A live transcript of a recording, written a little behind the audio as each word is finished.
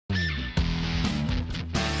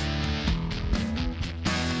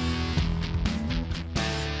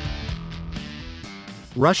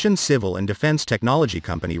Russian civil and defense technology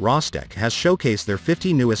company Rostec has showcased their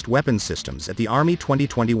 50 newest weapons systems at the Army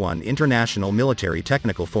 2021 International Military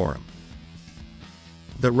Technical Forum.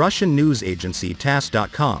 The Russian news agency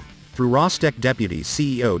TASS.com, through Rostec Deputy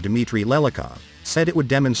CEO Dmitry Lelikov, said it would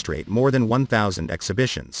demonstrate more than 1,000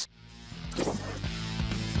 exhibitions.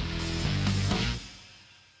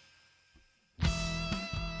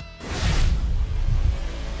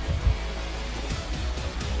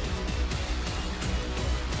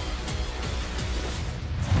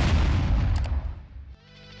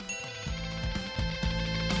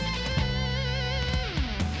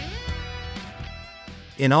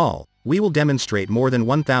 In all, we will demonstrate more than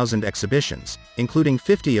 1,000 exhibitions, including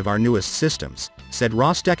 50 of our newest systems, said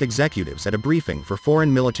Rostec executives at a briefing for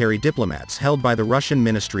foreign military diplomats held by the Russian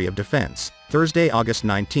Ministry of Defense, Thursday, August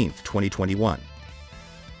 19, 2021.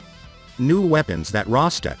 New weapons that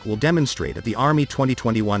Rostec will demonstrate at the Army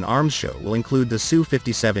 2021 Arms Show will include the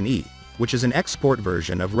Su-57E, which is an export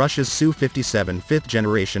version of Russia's Su-57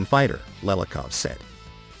 fifth-generation fighter, Lelikov said.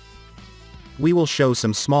 We will show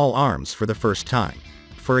some small arms for the first time.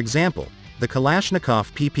 For example, the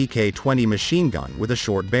Kalashnikov PPK-20 machine gun with a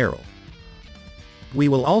short barrel. We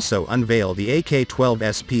will also unveil the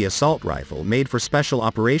AK-12 SP assault rifle made for Special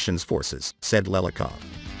Operations Forces, said Lelikov.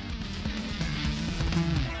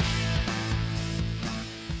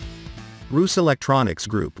 Rus Electronics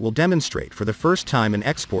Group will demonstrate for the first time an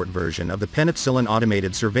export version of the Penicillin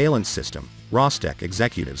automated surveillance system, Rostec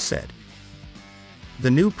executives said. The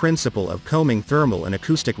new principle of combing thermal and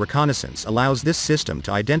acoustic reconnaissance allows this system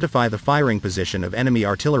to identify the firing position of enemy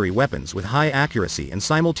artillery weapons with high accuracy and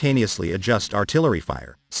simultaneously adjust artillery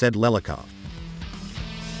fire, said Lelikov.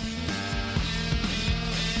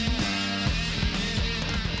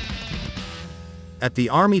 At the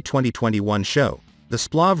Army 2021 show, the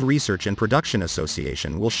Splav Research and Production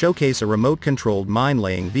Association will showcase a remote-controlled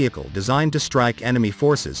mine-laying vehicle designed to strike enemy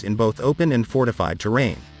forces in both open and fortified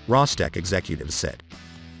terrain, Rostec executives said.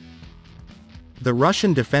 The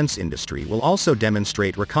Russian defense industry will also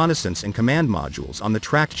demonstrate reconnaissance and command modules on the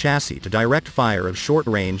tracked chassis to direct fire of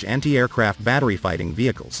short-range anti-aircraft battery fighting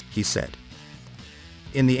vehicles, he said.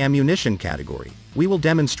 In the ammunition category, we will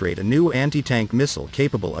demonstrate a new anti-tank missile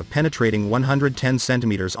capable of penetrating 110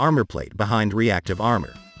 cm armor plate behind reactive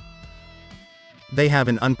armor. They have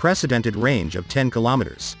an unprecedented range of 10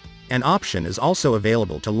 kilometers. An option is also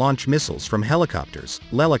available to launch missiles from helicopters,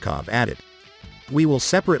 Lelikov added. We will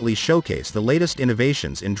separately showcase the latest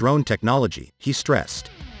innovations in drone technology, he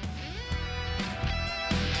stressed.